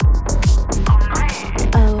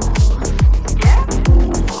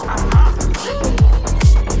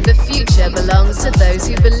to those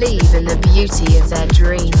who believe in the beauty of their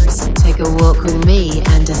dreams. Take a walk with me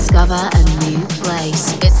and discover a new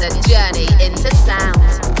place. It's a journey into sound.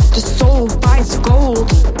 The soul finds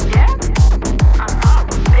gold. Yeah?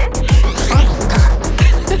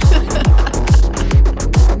 Bitch.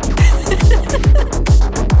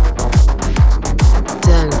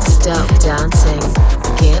 Don't stop dancing.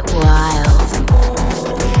 Get wild.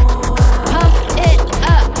 Pump it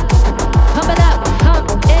up. Pump it up. Pump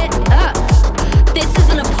it up. This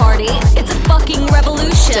isn't a party. It's a fucking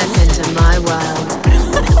revolution. Step into my world.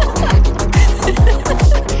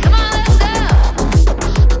 Come on, let's go.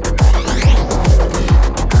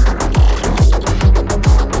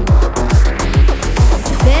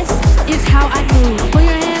 This is how I move. Put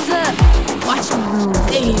your hands up. Watch me move.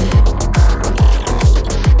 Hey.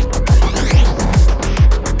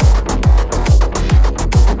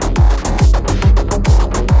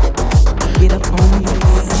 Get up on me,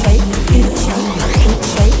 shake, shake, shake,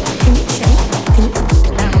 shake, shake.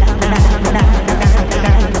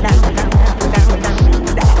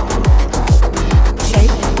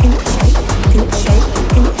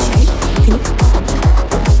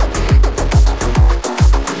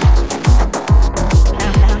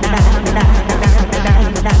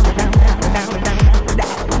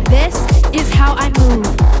 This is how I move.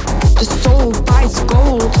 The soul buys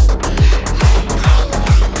gold.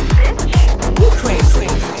 You crazy.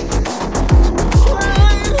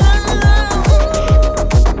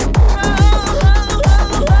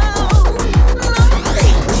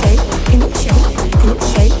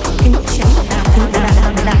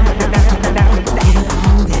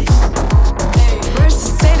 Where's to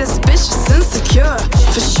say this bitch is insecure?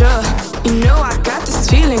 For sure. You know I got this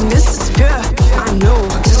feeling, this is pure. I know.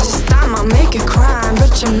 This time I'll make it cry,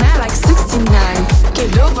 but you're mad like 69.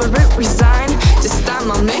 Get over it, resign. This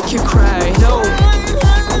time I'll make you cry. No.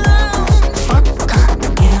 Fuck God.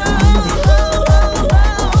 Get up on this.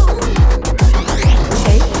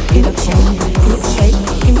 Shake, get up, shake, shake,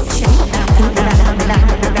 shake.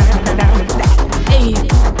 Hey,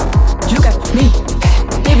 look at me,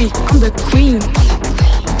 baby, I'm the queen.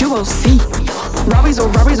 You will see. Robbies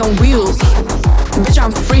on wheels. Bitch,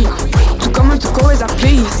 I'm free to come and to go as I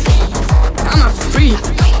please. I'm a freak.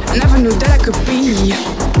 I never knew that I could be.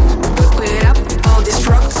 Whip it up, all these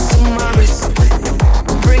rocks on my wrist.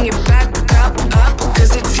 Bring it back up,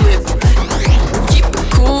 cause it's lit. Keep it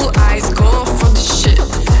cool, eyes go for the shit.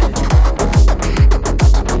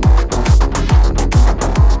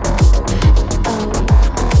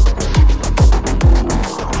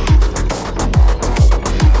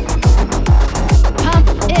 Pump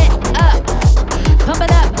it up. Pump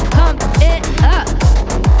it up. Pump it up.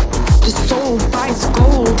 The soul buys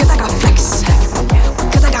gold. Cause I got flex.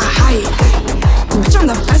 Cause I got high. Bitch, I'm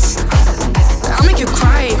the best. I'll make you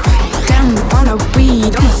cry. Damn, on a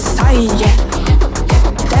weed on the side, yeah.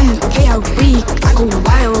 Then K a week, I go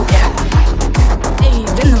wild.